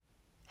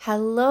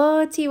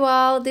Hello to you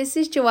all, this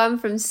is Joanne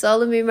from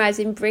Solar Moon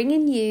Rising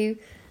bringing you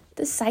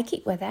the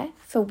psychic weather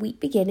for week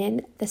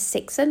beginning the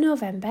 6th of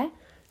November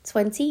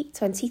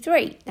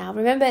 2023. Now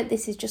remember,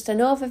 this is just an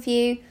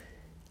overview,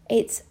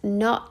 it's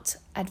not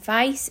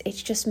advice,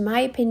 it's just my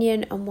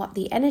opinion on what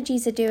the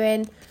energies are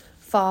doing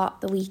for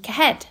the week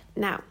ahead.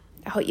 Now,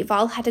 I hope you've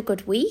all had a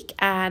good week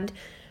and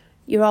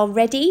you're all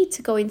ready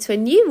to go into a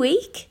new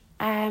week.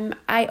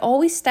 I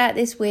always start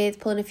this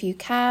with pulling a few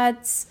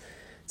cards.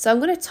 So I'm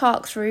going to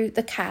talk through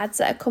the cards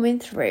that are coming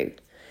through.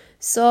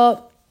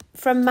 So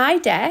from my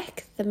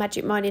deck, the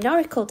Magic Morning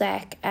Oracle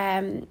deck,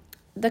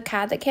 the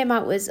card that came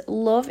out was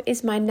Love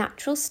is my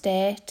natural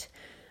state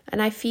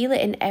and I feel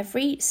it in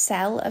every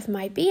cell of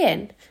my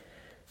being.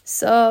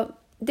 So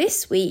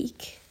this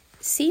week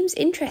seems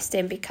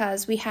interesting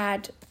because we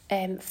had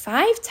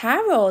 5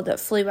 tarot that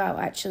flew out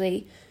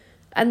actually.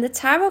 And the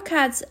tarot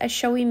cards are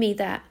showing me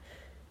that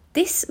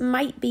this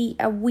might be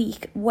a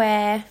week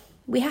where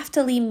we have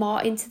to lean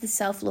more into the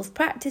self-love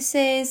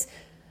practices.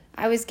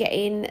 I was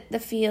getting the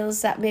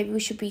feels that maybe we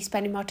should be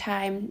spending more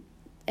time,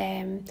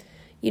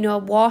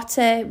 around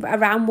water,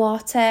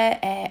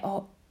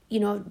 or,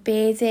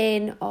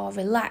 bathing or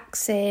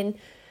relaxing.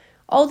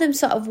 All them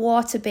sort of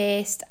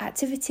water-based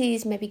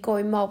activities, maybe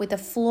going more with the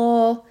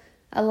flow,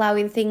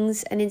 allowing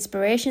things and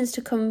inspirations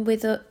to come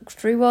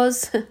through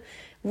us,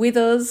 with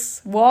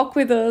us, walk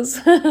with us.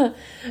 So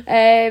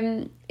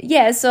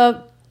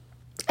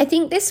I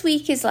think this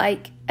week is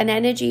like an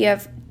energy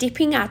of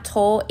dipping our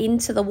toe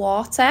into the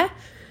water,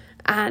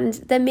 and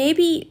there may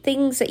be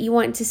things that you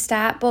want to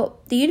start,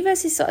 but the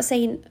universe is sort of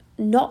saying,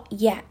 not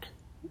yet.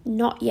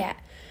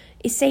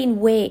 It's saying,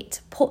 wait,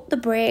 put the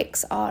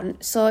brakes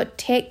on. So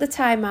take the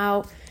time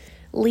out,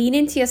 lean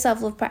into your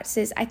self-love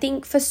practices. I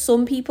think for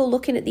some people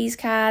looking at these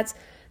cards,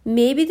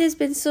 maybe there's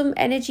been some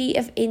energy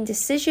of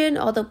indecision,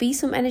 or there'll be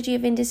some energy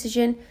of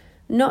indecision,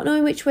 not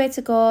knowing which way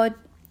to go,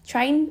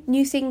 trying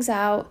new things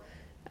out,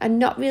 and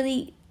not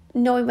really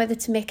knowing whether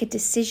to make a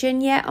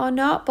decision yet or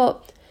not.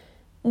 But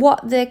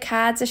what the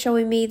cards are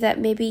showing me, that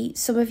maybe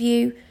some of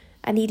you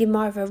are needing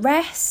more of a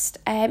rest.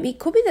 It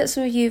could be that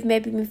some of you have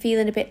maybe been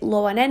feeling a bit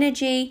low on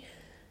energy,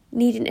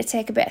 needing to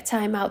take a bit of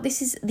time out.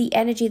 This is the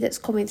energy that's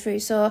coming through.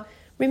 So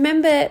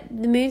remember,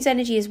 the moon's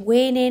energy is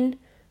waning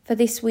for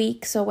this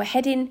week. So we're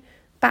heading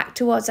back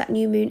towards that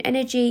new moon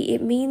energy.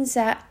 It means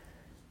that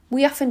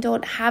we often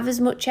don't have as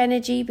much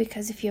energy,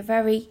 because if you're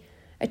very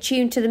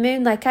attuned to the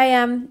moon like I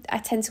am, I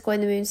tend to go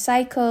in the moon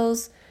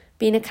cycles.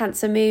 Being a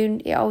Cancer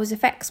moon, it always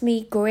affects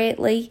me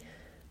greatly,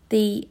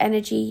 the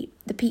energy,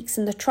 the peaks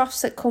and the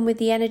troughs that come with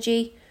the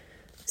energy.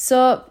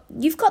 So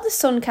you've got the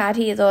Sun card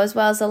here though, as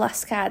well as the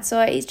last card.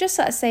 So it's just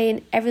sort of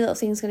saying every little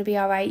thing's going to be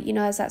all right. You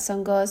know, as that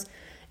song goes,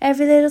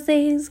 every little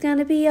thing's going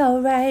to be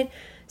all right.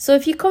 So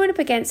if you're coming up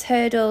against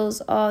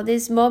hurdles, or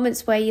there's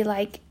moments where you're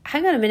like,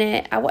 hang on a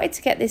minute, I wanted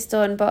to get this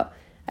done, but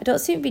I don't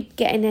seem to be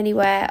getting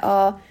anywhere,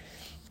 or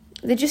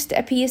there just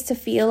appears to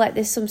feel like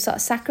there's some sort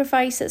of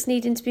sacrifice that's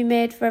needing to be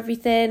made for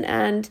everything,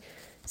 and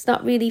it's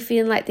not really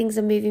feeling like things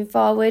are moving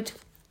forward.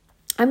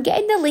 I'm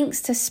getting the links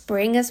to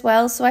spring as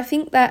well. So I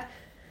think that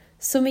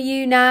some of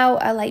you now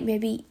are like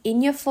maybe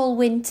in your full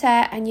winter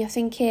and you're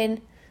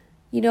thinking,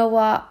 you know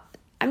what,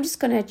 I'm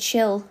just going to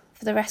chill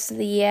for the rest of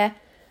the year.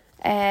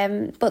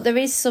 But there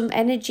is some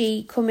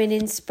energy coming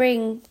in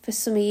spring for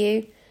some of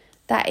you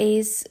that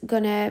is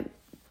going to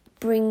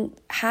bring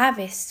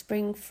harvest,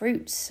 bring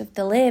fruits of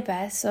the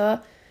labour.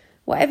 So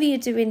whatever you're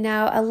doing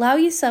now, allow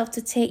yourself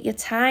to take your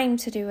time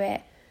to do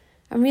it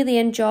and really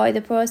enjoy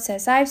the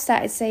process. I've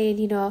started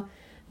saying,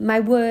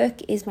 my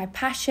work is my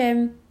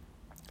passion.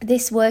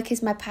 This work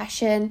is my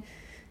passion.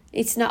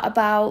 It's not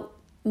about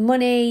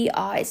money,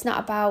 or it's not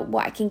about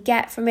what I can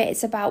get from it.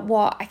 It's about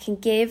what I can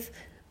give,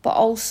 but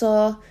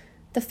also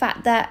the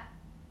fact that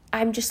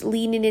I'm just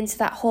leaning into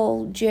that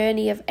whole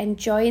journey of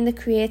enjoying the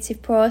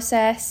creative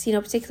process,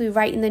 particularly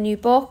writing the new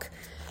book,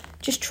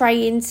 just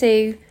trying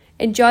to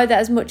enjoy that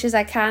as much as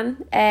I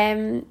can,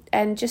 and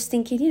just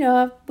thinking,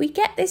 we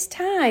get this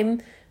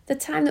time, the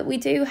time that we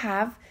do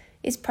have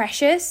is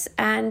precious,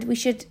 and we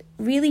should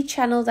really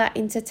channel that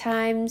into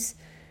times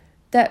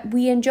that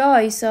we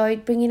enjoy. So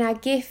bringing our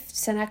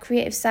gifts and our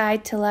creative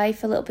side to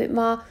life a little bit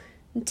more,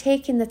 and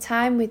taking the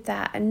time with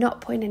that and not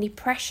putting any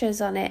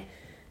pressures on it.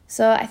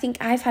 So I think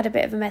I've had a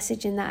bit of a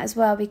message in that as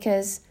well,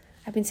 because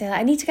I've been saying,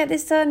 I need to get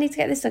this done,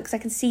 because I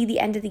can see the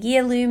end of the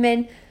year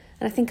looming,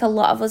 and I think a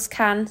lot of us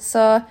can.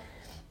 So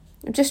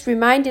I'm just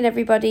reminding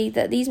everybody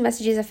that these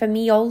messages are for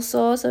me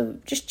also. So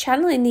just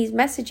channeling these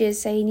messages,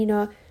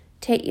 saying,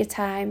 take your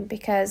time,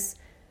 because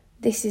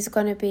there's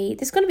going to be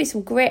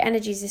some great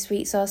energies this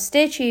week. So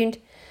stay tuned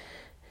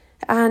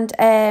and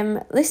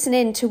listen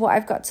in to what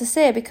I've got to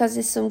say, because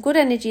there's some good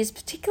energies,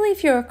 particularly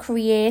if you're a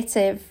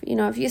creative.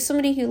 If you're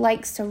somebody who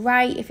likes to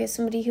write, if you're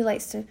somebody who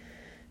likes to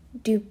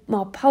do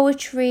more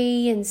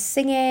poetry and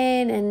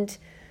singing,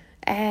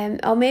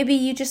 and or maybe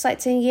you just like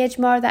to engage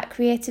more of that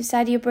creative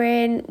side of your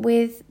brain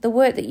with the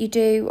work that you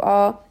do,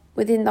 or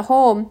within the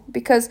home,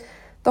 because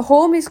the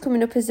home is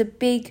coming up as a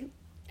big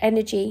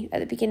energy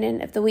at the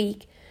beginning of the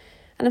week.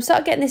 And I'm sort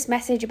of getting this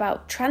message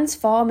about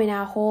transforming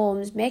our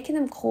homes, making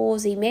them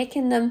cozy,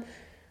 making them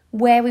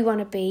where we want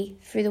to be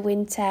through the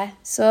winter.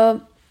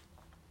 So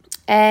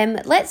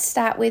let's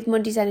start with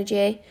Monday's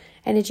energy.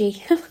 I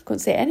couldn't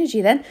say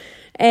energy then.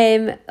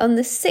 On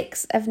the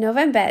 6th of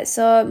November.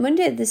 So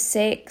Monday the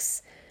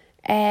 6th,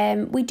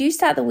 we do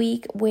start the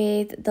week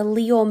with the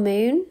Leo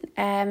moon.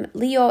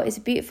 Leo is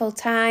a beautiful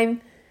time.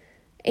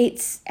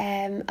 It's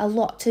a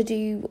lot to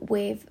do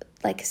with,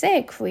 like I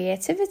say,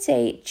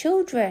 creativity,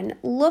 children,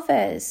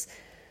 lovers,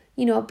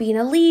 being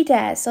a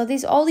leader. So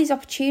there's all these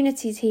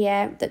opportunities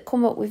here that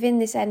come up within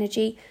this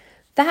energy.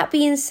 That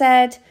being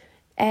said,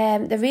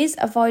 there is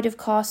a void of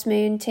course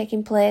moon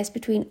taking place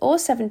between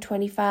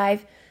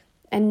 0725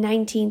 and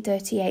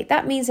 1938.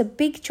 That means a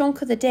big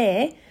chunk of the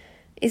day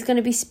is going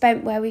to be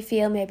spent where we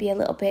feel maybe a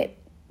little bit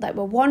like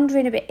we're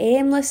wandering a bit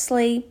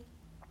aimlessly,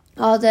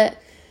 or that,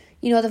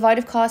 the void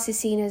of course is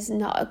seen as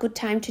not a good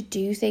time to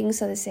do things.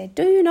 So they say,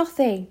 do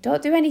nothing,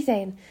 don't do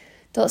anything,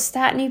 don't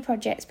start new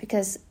projects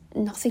because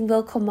nothing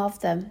will come of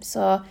them.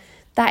 So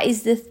that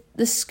is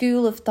the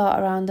school of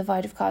thought around the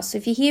void of course. So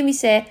if you hear me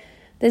say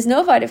there's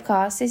no void of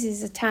course, this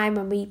is a time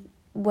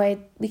where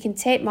we can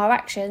take more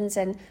actions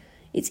and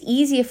it's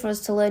easier for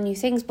us to learn new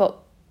things. But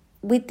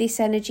with this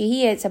energy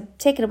here, it's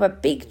taking up a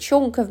big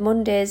chunk of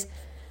Monday's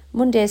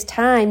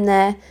time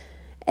there.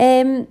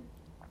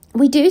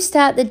 We do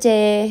start the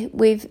day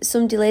with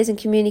some delays in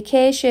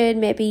communication,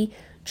 maybe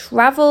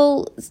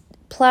travel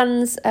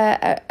plans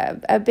are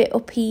a bit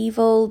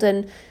upheavaled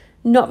and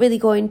not really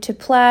going to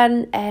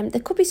plan.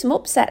 There could be some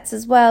upsets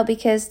as well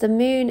because the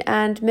moon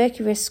and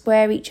Mercury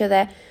square each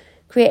other,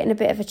 creating a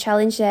bit of a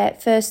challenge there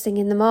first thing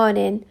in the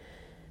morning.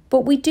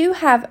 But we do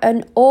have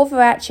an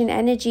overarching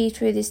energy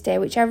through this day,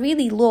 which I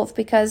really love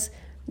because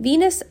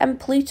Venus and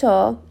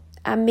Pluto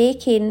are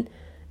making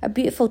a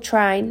beautiful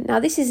trine. Now,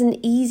 this is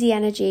an easy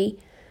energy,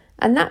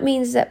 and that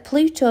means that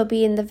Pluto,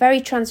 being the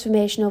very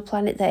transformational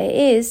planet that it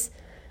is,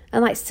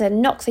 and likes to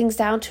knock things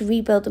down to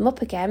rebuild them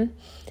up again,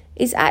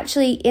 is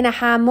actually in a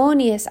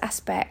harmonious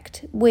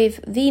aspect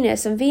with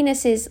Venus. And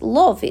Venus is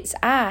love, it's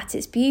art,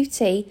 it's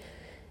beauty,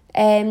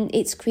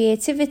 it's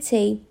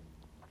creativity.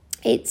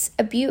 It's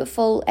a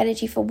beautiful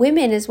energy for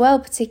women as well,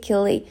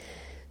 particularly.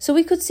 So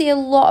we could see a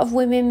lot of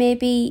women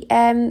maybe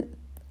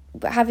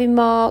having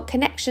more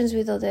connections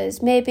with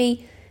others.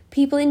 Maybe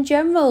people in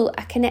general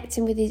are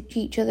connecting with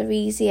each other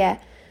easier.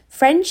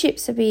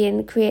 Friendships are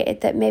being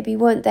created that maybe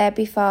weren't there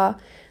before.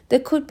 There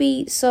could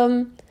be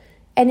some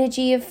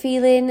energy of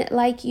feeling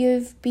like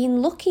you've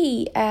been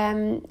lucky,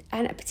 and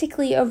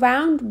particularly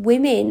around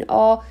women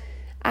or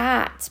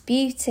art,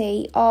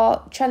 beauty,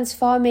 or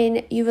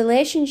transforming your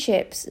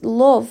relationships,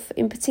 love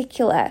in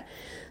particular.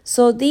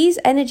 So these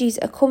energies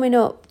are coming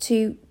up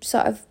to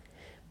sort of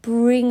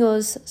bring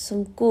us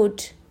some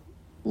good,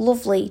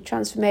 lovely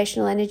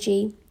transformational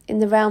energy in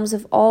the realms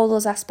of all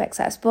those aspects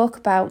that I spoke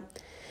about.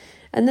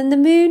 And then the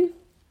moon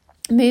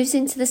moves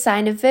into the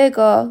sign of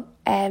Virgo.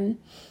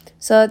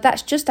 So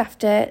that's just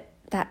after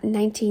that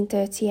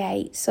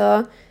 1938.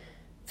 So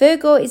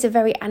Virgo is a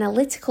very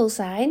analytical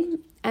sign,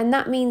 and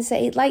that means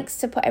that it likes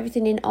to put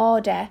everything in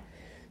order.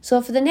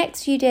 So for the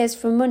next few days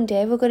from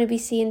Monday, we're going to be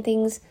seeing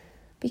things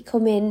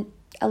becoming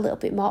a little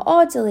bit more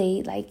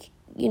orderly, like,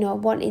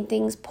 wanting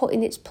things put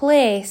in its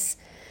place.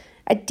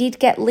 I did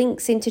get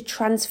links into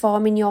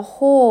transforming your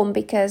home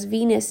because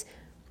Venus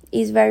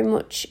is very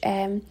much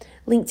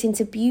linked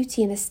into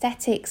beauty and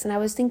aesthetics. And I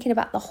was thinking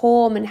about the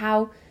home and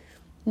how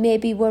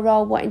maybe we're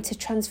all wanting to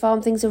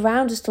transform things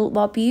around us to look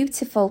more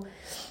beautiful.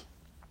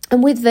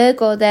 And with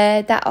Virgo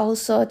there, that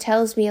also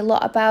tells me a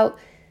lot about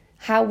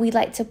how we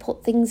like to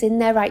put things in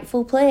their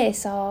rightful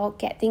place or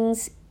get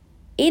things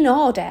in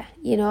order,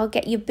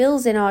 get your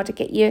bills in order,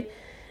 get your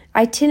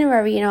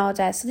itinerary in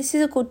order. So this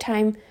is a good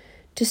time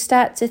to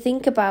start to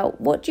think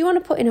about, what do you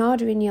want to put in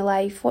order in your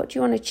life? What do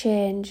you want to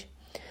change?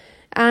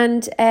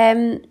 And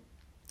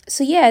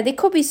so yeah, there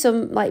could be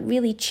some like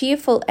really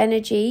cheerful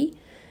energy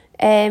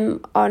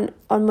on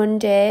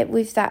Monday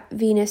with that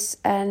Venus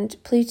and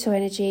Pluto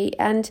energy.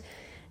 And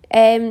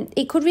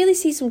it could really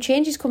see some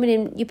changes coming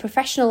in your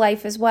professional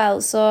life as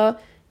well. So it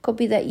could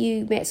be that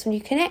you make some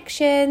new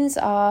connections,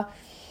 or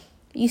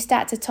you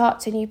start to talk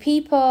to new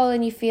people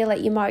and you feel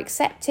like you're more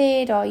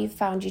accepted, or you've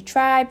found your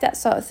tribe, that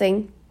sort of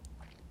thing.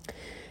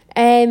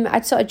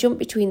 I'd sort of jump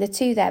between the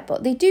two there,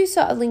 but they do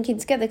sort of link in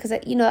together because,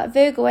 that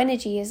Virgo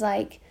energy is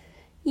like,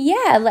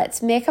 yeah,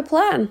 let's make a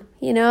plan,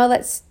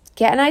 let's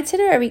get an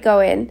itinerary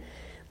going,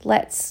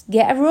 let's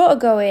get a rota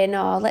going,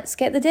 or let's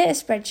get the data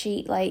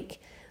spreadsheet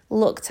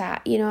looked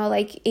at,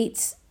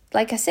 it's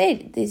like I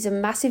said, there's a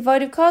massive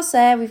void of course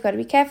there. We've got to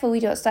be careful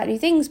we don't start new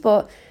things,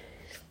 but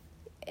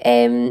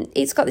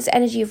it's got this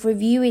energy of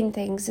reviewing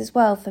things as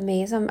well for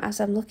me as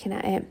I'm looking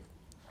at it.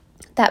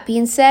 That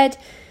being said,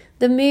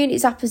 the moon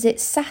is opposite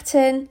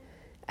Saturn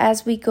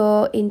as we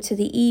go into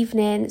the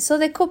evening, so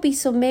there could be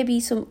some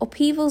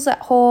upheavals at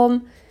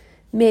home.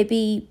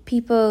 Maybe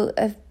people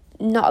are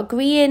not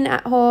agreeing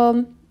at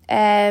home.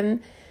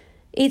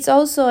 It's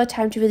also a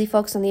time to really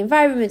focus on the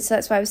environment. So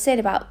that's why I was saying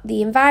about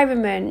the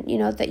environment,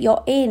 that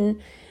you're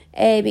in.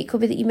 It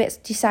could be that you might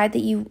decide that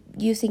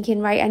you're thinking,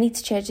 right, I need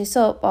to change this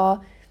up,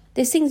 or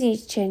there's things you need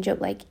to change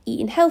up, like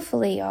eating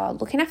healthily or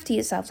looking after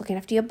yourself, looking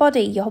after your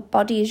body. Your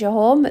body is your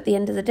home at the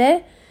end of the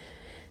day.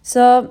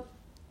 So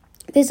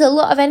there's a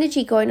lot of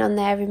energy going on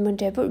there in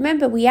Monday. But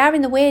remember, we are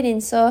in the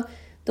waning, so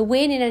the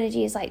waning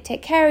energy is like,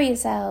 take care of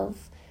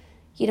yourself,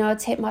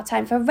 take more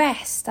time for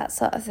rest, that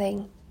sort of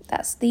thing.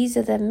 These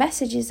are the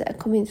messages that are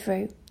coming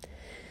through.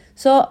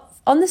 So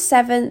on the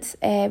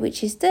 7th,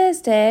 which is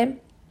Thursday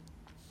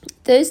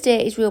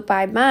is ruled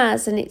by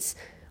Mars, and it's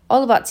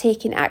all about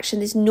taking action.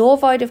 There's no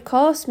void of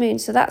course moon,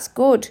 so that's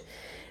good.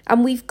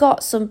 And we've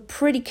got some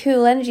pretty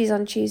cool energies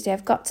on Tuesday,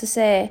 I've got to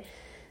say.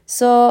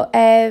 So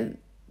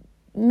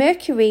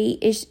Mercury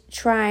is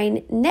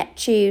trine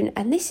Neptune,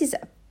 and this is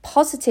a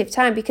positive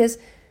time because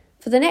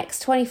for the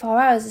next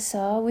 24 hours or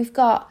so, we've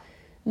got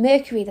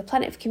Mercury, the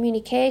planet of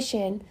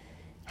communication,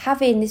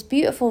 having this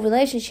beautiful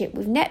relationship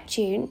with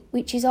Neptune,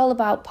 which is all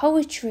about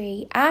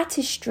poetry,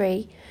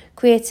 artistry,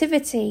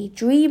 creativity,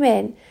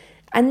 dreaming.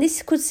 And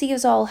this could see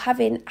us all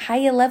having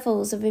higher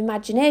levels of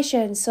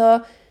imagination.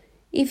 So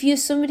if you're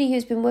somebody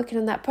who's been working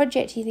on that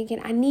project, you're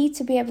thinking, I need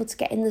to be able to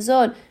get in the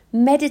zone.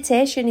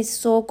 Meditation is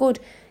so good.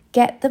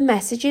 Get the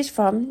messages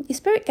from your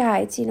spirit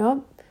guides,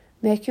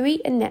 Mercury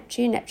and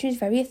Neptune. Neptune is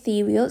very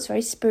ethereal. It's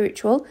very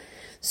spiritual.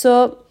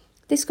 So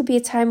this could be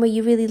a time where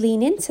you really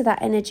lean into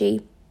that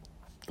energy,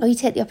 or you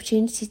take the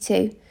opportunity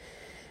to.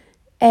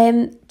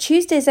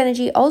 Tuesday's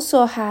energy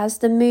also has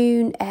the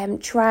moon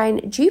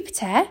trine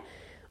Jupiter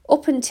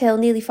up until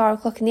nearly 4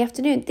 o'clock in the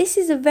afternoon. This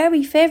is a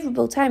very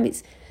favourable time.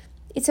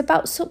 It's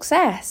about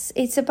success.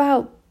 It's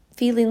about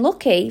feeling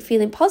lucky,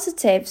 feeling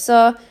positive.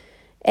 So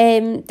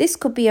this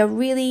could be a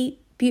really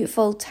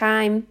beautiful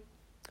time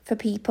for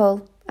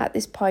people at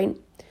this point.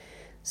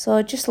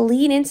 So just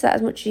lean into that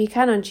as much as you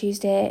can on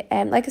Tuesday.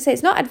 Like I say,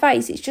 it's not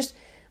advice, it's just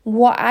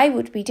what I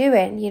would be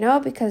doing,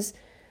 because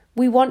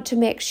we want to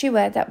make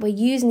sure that we're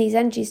using these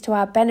energies to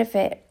our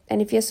benefit.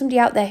 And if you're somebody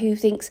out there who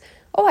thinks,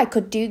 oh, I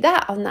could do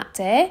that on that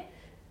day,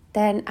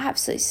 then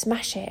absolutely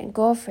smash it and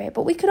go for it.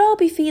 But we could all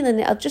be feeling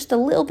it just a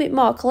little bit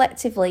more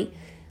collectively,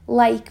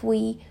 like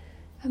we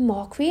are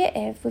more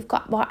creative. We've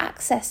got more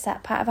access to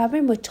that part of our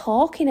brain. We're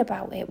talking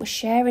about it. We're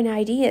sharing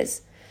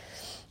ideas.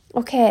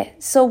 Okay,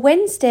 so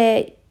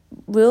Wednesday,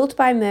 ruled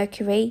by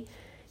Mercury,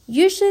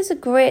 usually is a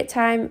great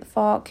time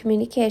for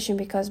communication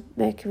because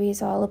Mercury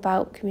is all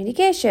about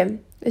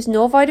communication. There's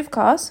no void of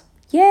course.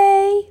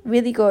 Yay,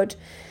 really good.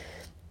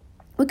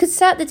 We could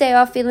start the day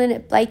off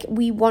feeling like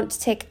we want to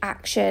take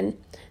action.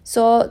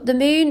 So the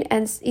moon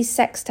is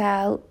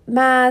sextile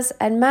Mars,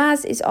 and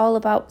Mars is all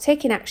about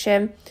taking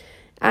action.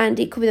 And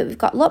it could be that we've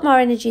got a lot more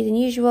energy than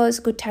usual. It's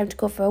a good time to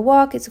go for a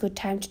walk. It's a good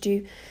time to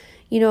do,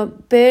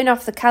 burn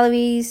off the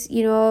calories,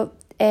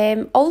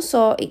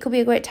 Also, it could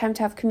be a great time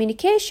to have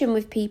communication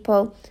with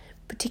people,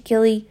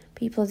 particularly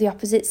people of the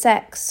opposite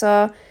sex.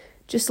 So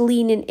just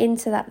leaning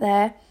into that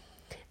there.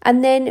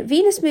 And then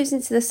Venus moves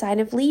into the sign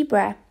of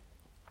Libra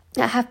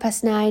at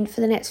 9:30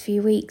 for the next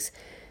few weeks.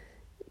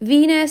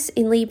 Venus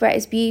in Libra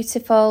is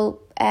beautiful,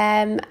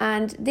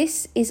 and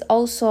this is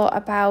also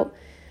about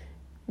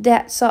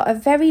that sort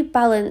of very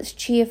balanced,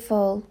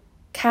 cheerful,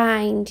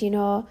 kind,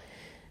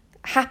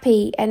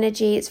 happy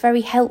energy. It's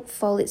very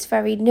helpful, it's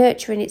very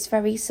nurturing, it's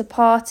very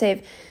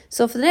supportive.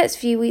 So for the next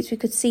few weeks, we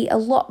could see a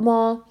lot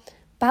more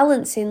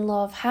balance in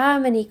love,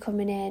 harmony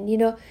coming in.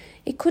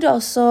 It could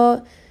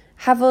also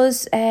have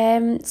us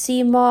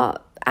see more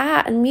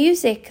art and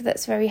music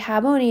that's very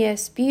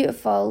harmonious,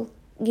 beautiful,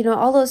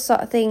 all those sort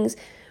of things.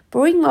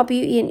 Bring more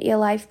beauty into your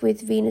life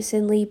with Venus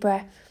in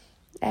Libra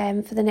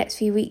for the next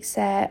few weeks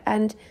there.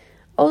 And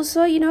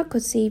also,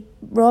 could see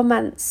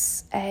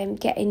romance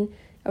getting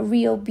a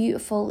real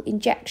beautiful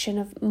injection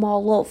of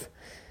more love.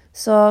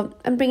 So,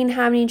 and bringing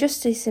harmony and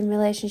justice in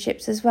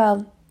relationships as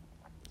well.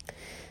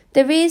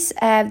 There is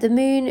the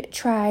moon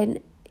trine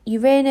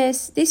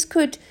Uranus. This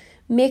could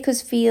make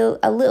us feel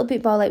a little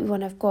bit more like we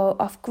want to go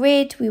off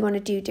grid. We want to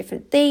do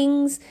different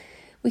things.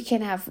 We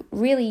can have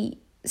really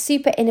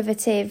super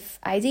innovative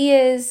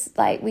ideas.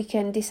 Like we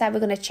can decide we're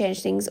going to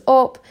change things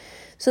up.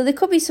 So there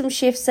could be some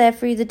shifts there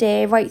through the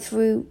day, right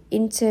through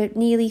into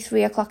nearly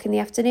 3 o'clock in the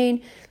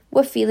afternoon.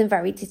 We're feeling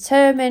very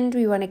determined.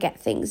 We want to get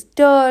things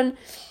done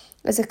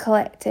as a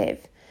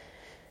collective.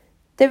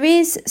 There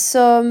is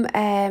some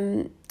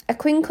a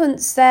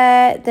quincunx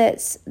there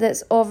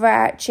that's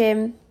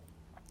overarching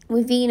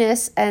with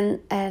Venus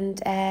and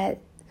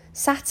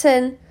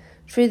Saturn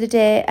through the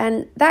day,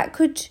 and that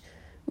could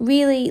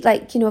really,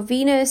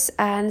 Venus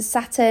and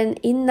Saturn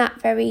in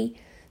that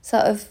very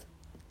sort of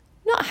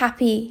not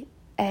happy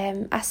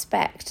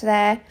aspect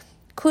there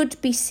could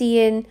be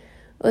seeing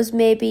us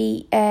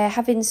maybe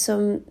having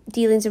some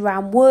dealings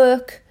around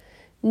work,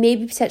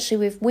 maybe potentially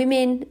with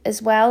women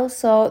as well.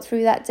 So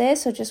through that day,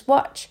 so just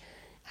watch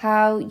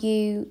how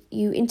you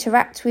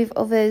interact with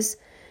others.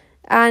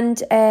 And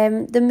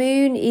the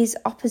moon is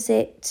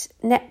opposite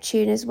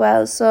Neptune as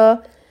well.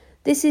 So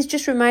this is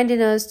just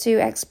reminding us to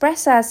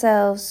express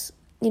ourselves,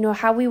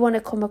 how we want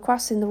to come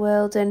across in the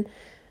world. And,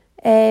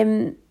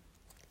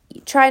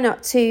 try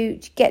not to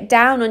get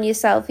down on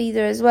yourself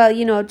either as well.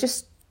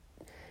 Just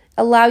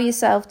allow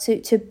yourself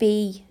to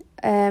be,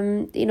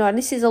 and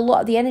this is a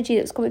lot of the energy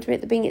that's coming through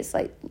at the beginning. It's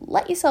like,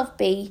 let yourself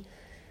be,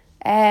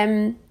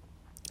 and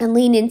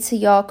lean into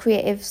your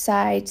creative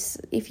sides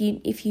if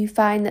you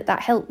find that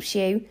helps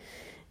you,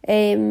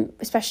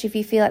 especially if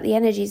you feel like the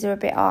energies are a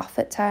bit off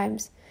at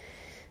times.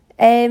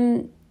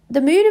 The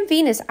moon and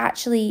Venus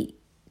actually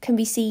can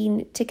be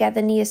seen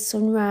together near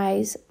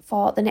sunrise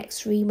for the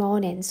next 3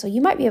 mornings, so you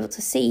might be able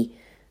to see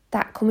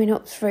that coming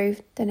up through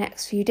the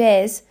next few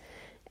days,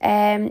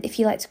 if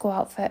you like to go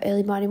out for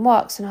early morning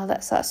walks and all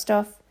that sort of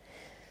stuff.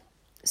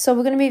 So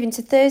we're going to move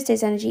into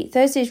Thursday's energy.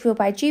 Thursday is ruled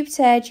by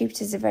Jupiter.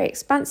 Jupiter is a very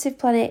expansive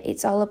planet.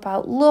 It's all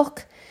about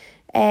luck.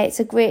 It's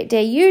a great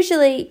day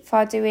usually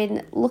for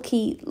doing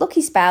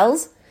lucky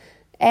spells.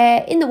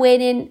 In the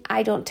waning,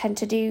 I don't tend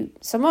to do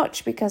so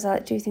much because I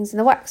like to do things in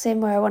the waxing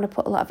where I want to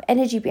put a lot of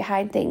energy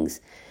behind things.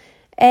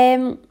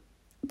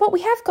 But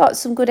we have got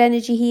some good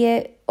energy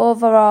here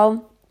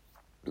overall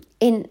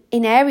in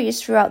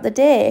areas throughout the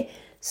day.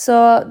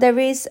 So there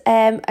is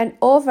an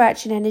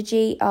overarching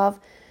energy of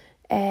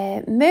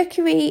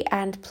Mercury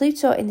and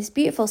Pluto in this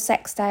beautiful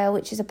sextile,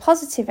 which is a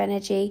positive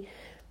energy.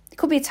 It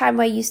could be a time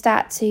where you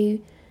start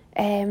to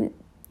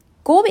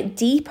go a bit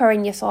deeper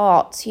in your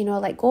thoughts,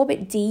 like go a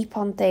bit deep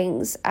on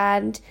things.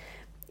 And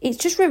it's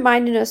just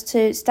reminding us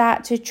to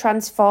start to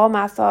transform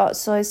our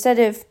thoughts. So instead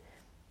of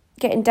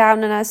getting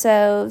down on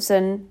ourselves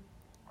and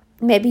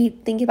maybe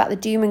thinking about the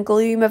doom and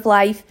gloom of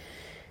life,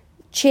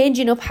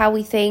 changing up how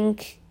we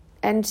think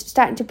and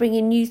starting to bring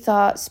in new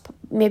thoughts,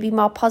 maybe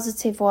more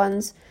positive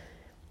ones.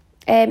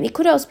 It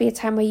could also be a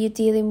time where you're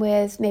dealing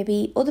with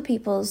maybe other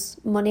people's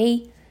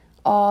money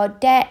or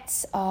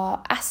debts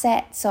or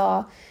assets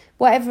or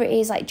whatever it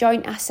is, like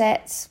joint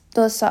assets,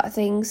 those sort of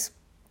things,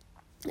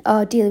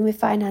 or dealing with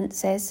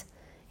finances.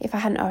 If I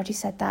hadn't already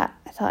said that,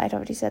 I thought I'd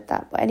already said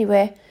that. But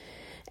anyway,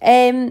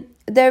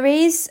 there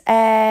is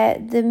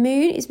the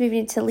moon is moving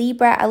into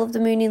Libra. I love the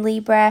moon in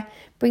Libra.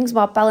 Brings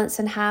more balance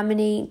and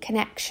harmony,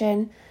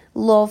 connection,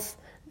 love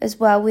as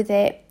well with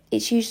it.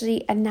 It's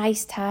usually a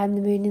nice time,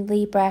 the moon in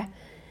Libra.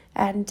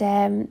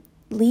 And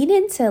lean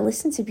into,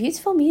 listen to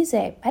beautiful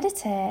music,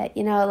 meditate,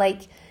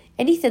 like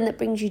anything that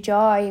brings you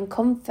joy and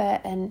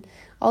comfort and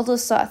all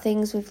those sort of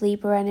things with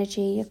Libra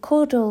energy. A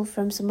cuddle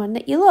from someone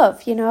that you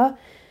love,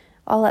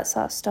 all that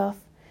sort of stuff.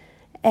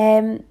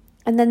 And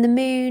then the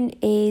moon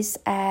is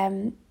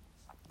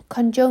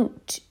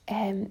conjunct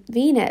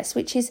Venus,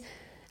 which is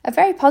a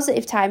very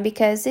positive time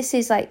because this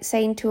is like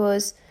saying to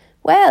us,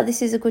 well,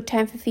 this is a good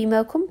time for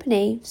female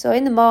company. So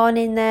in the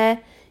morning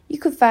there, you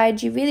could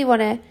find you really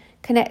want to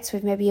connect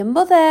with maybe your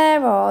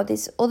mother or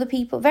there's other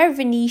people, very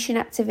Venetian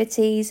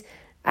activities,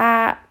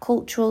 art,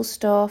 cultural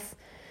stuff,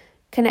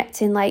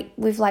 connecting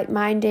with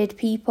like-minded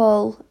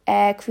people,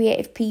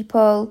 creative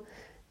people,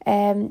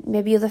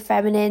 maybe other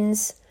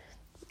feminines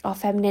or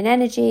feminine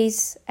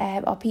energies,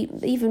 or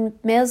people, even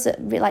males that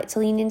really like to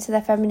lean into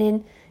their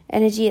feminine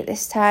energy at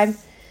this time.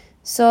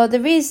 So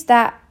there is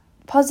that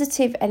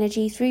positive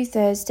energy through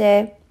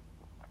Thursday.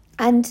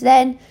 And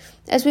then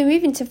as we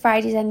move into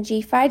Friday's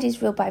energy,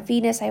 Friday's ruled by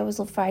Venus. I always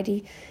love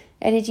Friday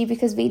energy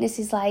because Venus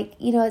is like,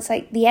 it's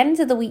like the end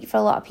of the week for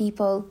a lot of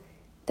people.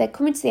 They're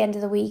coming to the end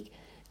of the week.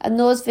 And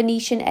those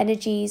Venetian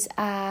energies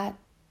are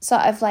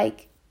sort of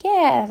like,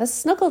 yeah, have a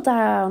snuggle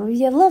down with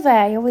your lover.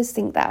 I always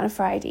think that on a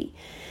Friday.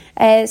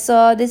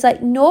 So there's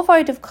like no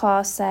void of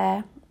course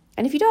there.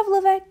 And if you don't have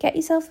a lover, get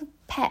yourself a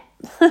pet.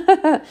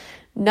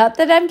 Not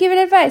that I'm giving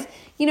advice,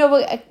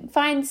 but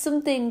find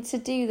something to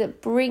do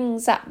that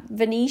brings that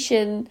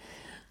Venetian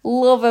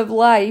love of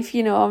life,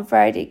 on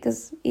Friday,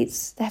 because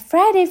it's that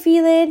Friday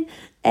feeling.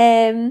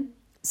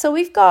 So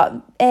we've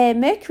got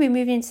Mercury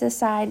moving into the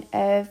sign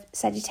of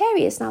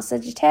Sagittarius. Now,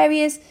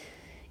 Sagittarius,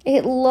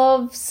 it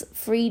loves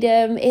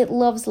freedom, it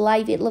loves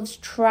life, it loves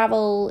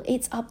travel,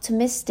 it's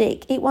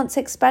optimistic, it wants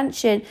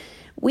expansion.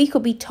 We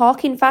could be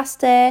talking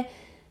faster,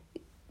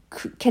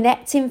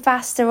 connecting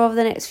faster over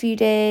the next few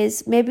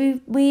days.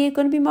 Maybe we're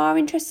going to be more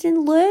interested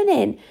in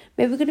learning.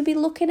 Maybe we're going to be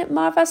looking at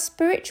more of our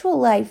spiritual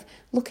life,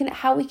 looking at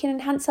how we can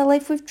enhance our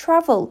life with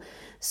travel.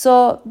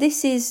 So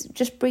this is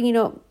just bringing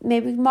up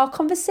maybe more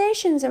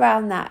conversations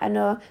around that. I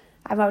know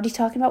I'm already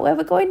talking about where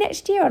we're going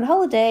next year on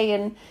holiday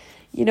and,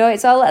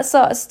 it's all that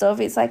sort of stuff.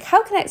 It's like,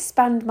 how can I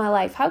expand my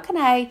life? How can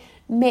I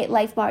make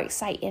life more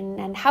exciting?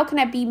 And how can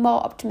I be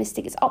more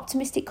optimistic? It's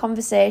optimistic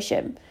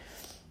conversation.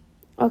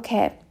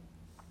 Okay.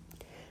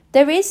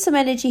 There is some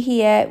energy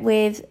here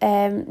with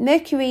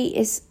Mercury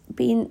it's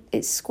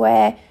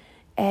square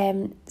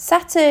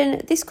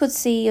Saturn. This could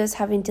see us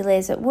having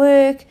delays at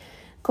work.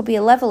 Could be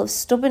a level of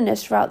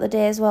stubbornness throughout the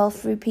day as well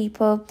through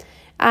people.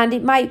 And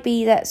it might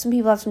be that some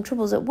people have some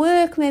troubles at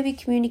work, maybe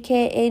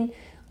communicating.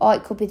 Or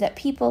it could be that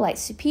people like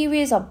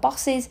superiors or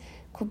bosses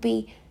could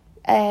be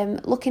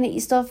looking at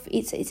your stuff.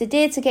 It's a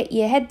day to get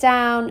your head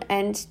down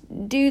and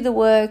do the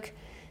work.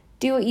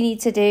 Do what you need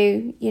to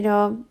do,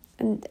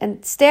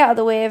 and stay out of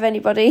the way of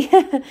anybody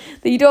that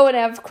you don't want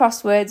to have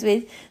crosswords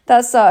with,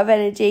 that sort of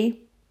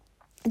energy.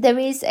 There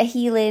is a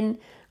healing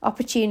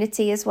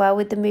opportunity as well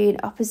with the moon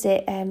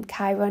opposite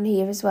Chiron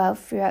here as well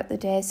throughout the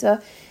day. So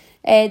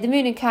the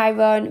moon and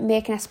Chiron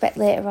make an aspect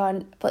later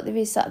on, but there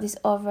is sort of this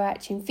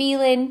overarching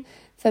feeling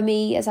for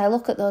me as I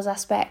look at those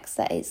aspects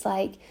that it's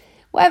like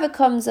whatever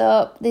comes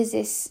up, there's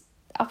this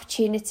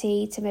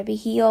opportunity to maybe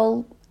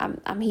heal.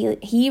 I'm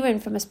hearing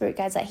from my spirit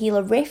guides that heal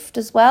a rift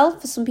as well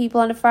for some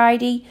people on that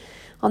Friday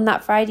on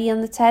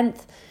the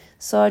 10th.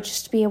 So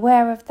just to be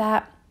aware of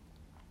that.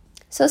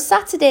 So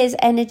Saturday's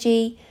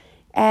energy,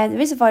 there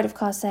is a void of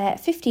course there,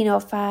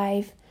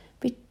 15:05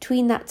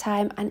 between that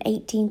time and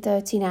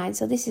 18:39.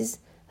 So this is,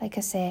 like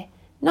I say,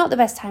 not the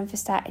best time for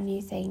starting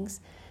new things.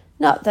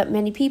 Not that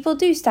many people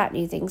do start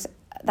new things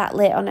that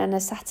late on a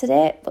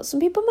Saturday, but some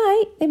people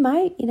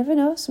might, you never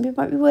know. Some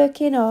people might be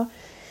working or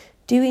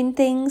doing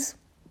things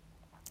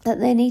that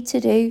they need to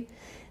do.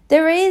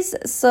 There is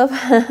some,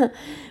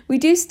 we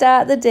do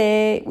start the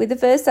day with the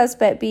first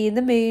aspect being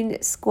the moon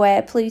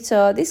square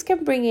Pluto. This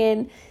can bring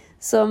in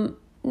some,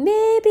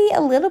 maybe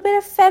a little bit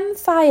of femme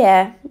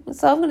fire.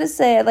 So I'm going to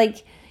say,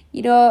 like,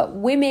 you know,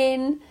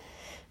 women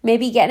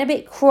maybe getting a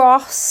bit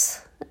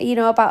cross, you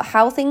know, about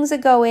how things are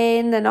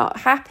going. They're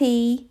not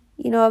happy,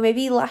 you know,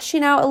 maybe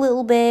lashing out a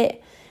little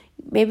bit,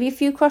 maybe a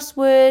few cross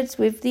words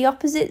with the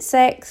opposite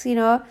sex, you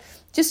know,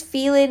 just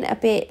feeling a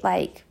bit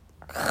like,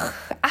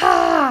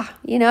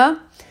 you know.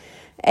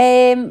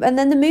 And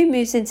then the moon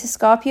moves into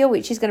Scorpio,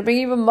 which is going to bring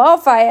even more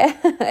fire,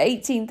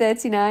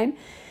 1839.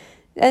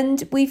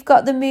 And we've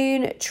got the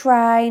moon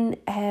trine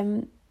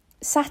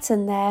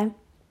Saturn there.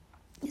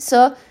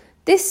 So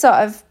this sort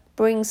of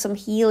brings some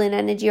healing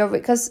energy over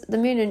it, because the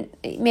moon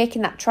and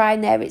making that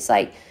trine there, it's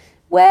like,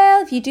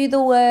 well, if you do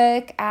the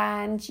work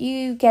and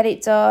you get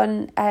it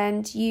done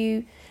and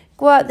you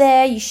go out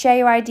there, you share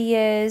your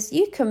ideas,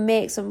 you can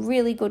make some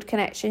really good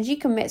connections, you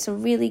can make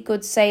some really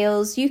good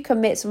sales, you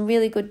can make some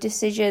really good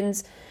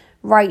decisions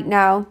right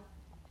now.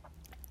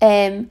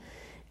 And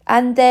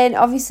then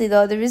obviously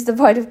though, there is the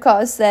void of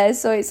course there,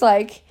 so it's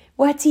like,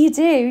 what do you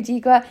do? Do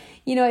you go,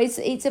 you know,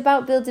 it's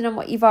about building on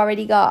what you've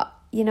already got,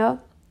 you know.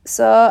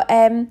 So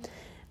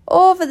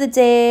over the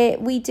day,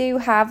 we do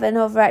have an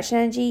overarching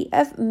energy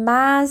of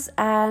Mars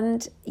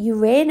and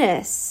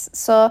Uranus.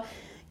 So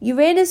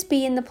Uranus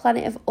being the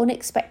planet of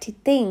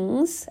unexpected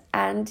things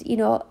and, you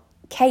know,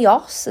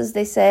 chaos, as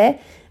they say,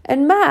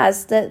 and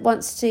Mars that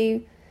wants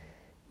to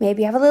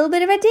maybe have a little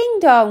bit of a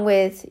ding-dong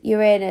with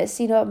Uranus.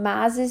 You know,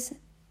 Mars is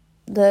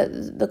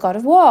the god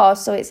of war,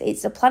 so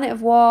it's the planet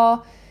of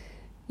war.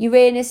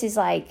 Uranus is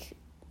like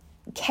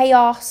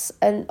chaos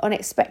and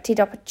unexpected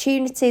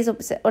opportunities,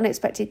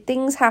 unexpected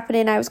things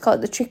happening. I always call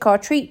it the trick or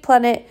treat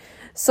planet.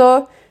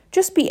 So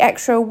just be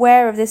extra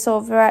aware of this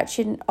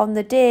overarching on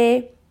the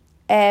day.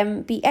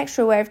 Be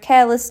extra aware of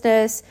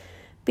carelessness.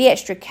 Be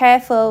extra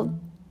careful.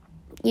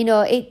 You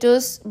know, it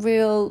does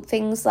rule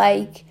things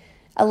like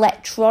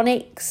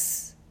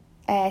electronics,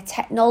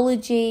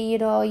 technology, you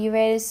know,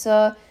 Uranus.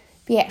 So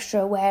be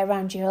extra aware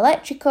around your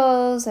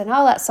electricals and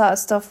all that sort of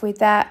stuff with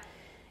that.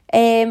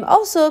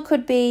 Also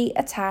could be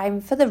a time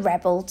for the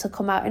rebel to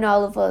come out in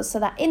all of us. So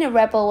that inner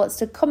rebel wants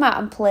to come out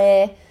and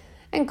play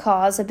and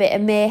cause a bit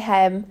of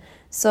mayhem.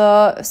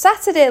 So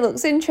Saturday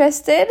looks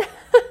interesting.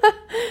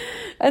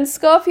 And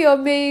Scorpio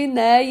moon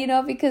there, you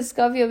know, because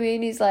Scorpio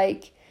moon is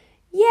like,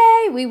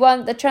 yay, we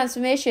want the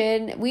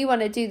transformation. We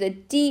want to do the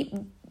deep,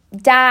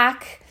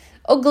 dark,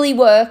 ugly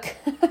work.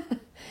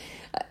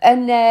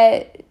 And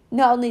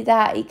not only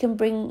that, it can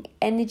bring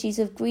energies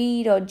of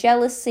greed or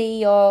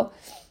jealousy or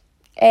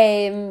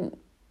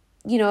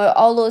you know,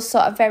 all those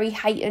sort of very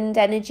heightened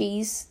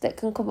energies that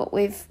can come up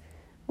with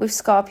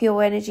Scorpio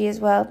energy as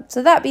well.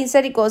 So that being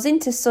said, it goes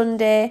into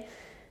Sunday.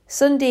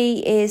 Sunday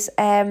is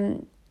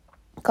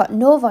got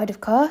no void,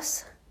 of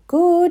course.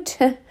 Good.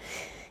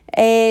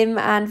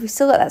 And we've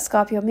still got that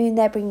Scorpio moon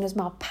there bringing us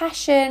more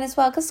passion as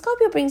well, because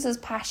Scorpio brings us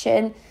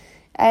passion,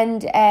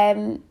 and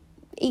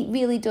it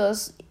really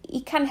does.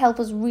 It can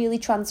help us really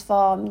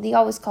transform. They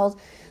always call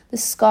the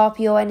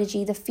Scorpio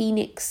energy the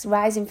phoenix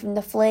rising from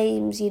the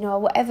flames. You know,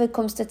 whatever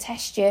comes to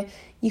test you,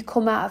 you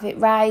come out of it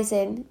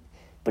rising.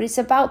 But it's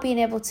about being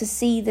able to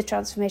see the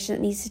transformation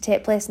that needs to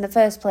take place in the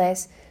first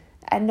place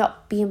and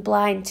not being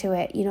blind to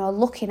it, you know,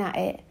 looking at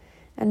it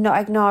and not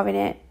ignoring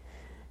it.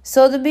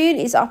 So the moon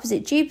is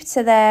opposite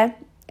Jupiter there.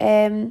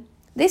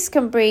 This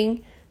can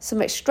bring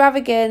some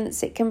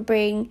extravagance. It can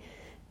bring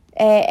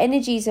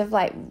energies of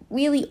like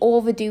really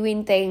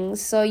overdoing things.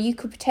 So you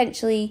could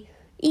potentially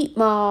eat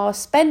more,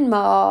 spend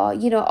more,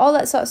 you know, all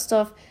that sort of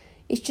stuff.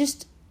 It's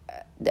just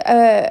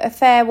a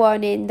fair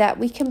warning that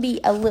we can be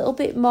a little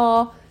bit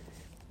more,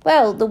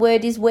 well, the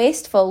word is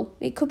wasteful.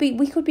 We could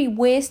be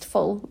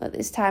wasteful at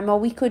this time, or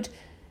we could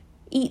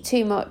eat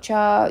too much,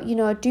 or, you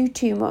know, do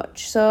too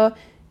much. So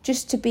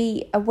just to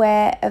be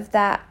aware of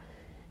that.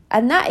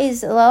 And that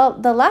is the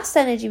last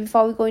energy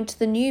before we go into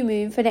the new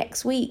moon for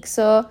next week.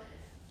 So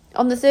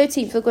on the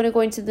 13th, we're going to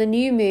go into the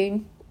new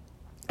moon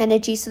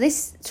energy. So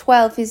this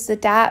 12th is the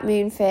dark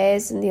moon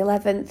phase, and the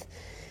 11th.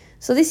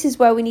 So this is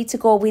where we need to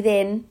go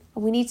within,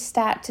 and we need to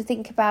start to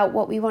think about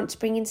what we want to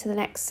bring into the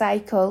next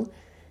cycle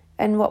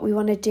and what we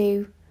want to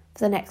do for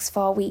the next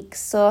 4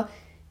 weeks. So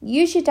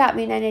use your dark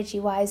moon energy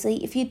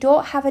wisely. If you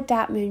don't have a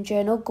dark moon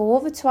journal, go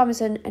over to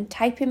Amazon and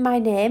type in my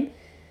name.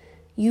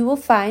 You will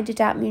find a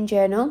dark moon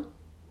journal.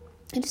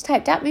 And just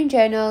type dark moon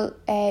journal,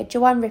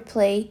 Joanne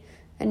Ripley,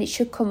 and it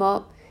should come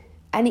up.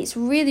 And it's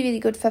really, really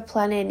good for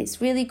planning.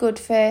 It's really good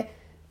for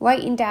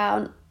writing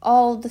down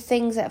all the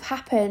things that have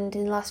happened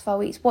in the last 4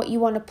 weeks, what you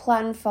want to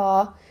plan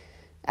for.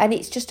 And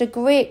it's just a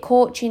great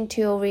coaching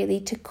tool,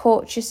 really, to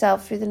coach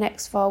yourself through the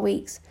next 4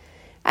 weeks.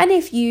 And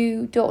if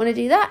you don't want to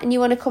do that and you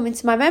want to come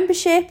into my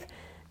membership,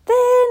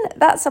 then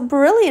that's a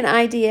brilliant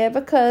idea,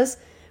 because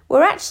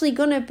we're actually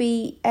going to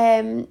be,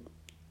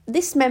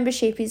 this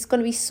membership is going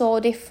to be so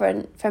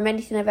different from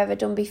anything I've ever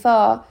done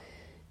before,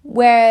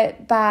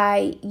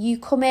 whereby you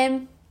come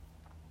in,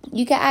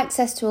 you get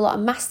access to a lot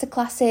of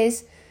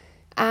masterclasses,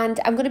 and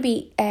I'm going to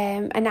be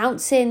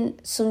announcing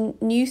some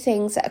new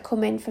things that are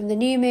coming from the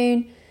new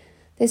moon.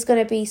 There's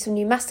going to be some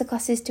new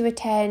masterclasses to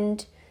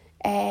attend.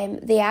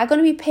 They are going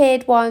to be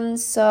paid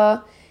ones,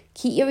 so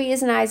keep your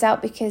ears and eyes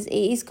out, because it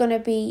is going to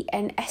be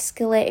an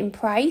escalating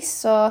price.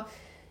 So,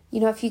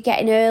 if you get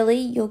in early,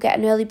 you'll get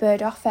an early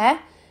bird offer.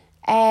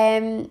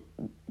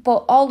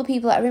 But all the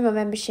people that are in my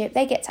membership,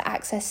 they get to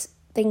access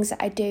things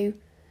that I do,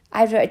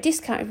 either at a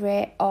discounted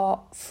rate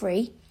or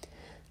free.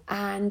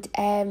 And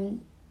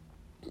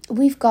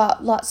we've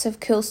got lots of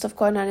cool stuff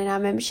going on in our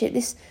membership.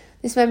 This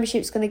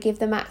membership is going to give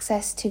them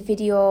access to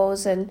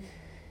videos, and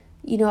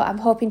I'm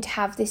hoping to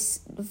have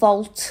this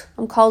vault.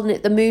 I'm calling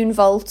it the Moon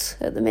Vault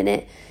at the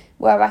minute,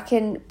 where I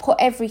can put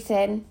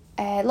everything,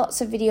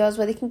 lots of videos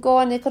where they can go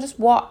and they can just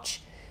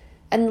watch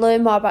and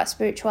learn more about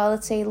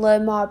spirituality,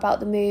 learn more about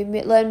the moon,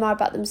 learn more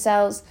about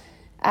themselves,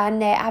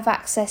 and have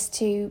access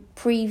to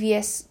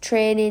previous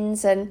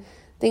trainings and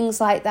things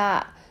like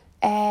that,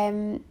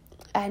 and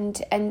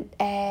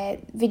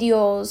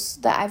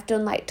videos that I've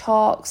done, like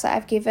talks that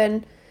I've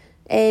given.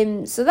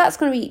 So that's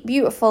going to be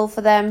beautiful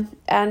for them.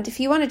 And if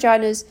you want to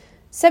join us,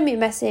 send me a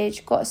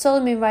message. Go to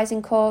Solar Moon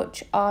Rising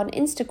Coach on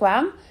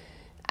Instagram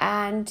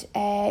and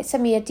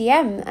send me a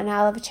DM, and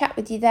I'll have a chat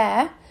with you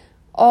there.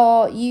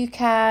 Or you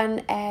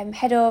can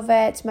head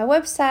over to my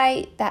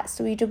website. That's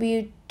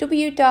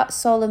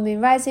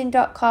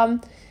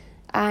www.solarmoonrising.com,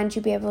 and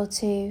you'll be able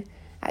to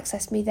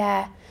access me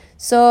there.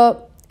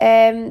 So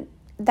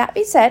that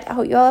being said, I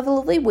hope you all have a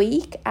lovely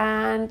week,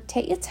 and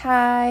take your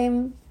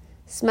time,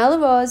 smell the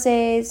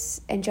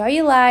roses, enjoy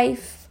your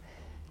life,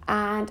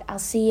 and I'll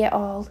see you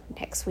all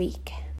next week.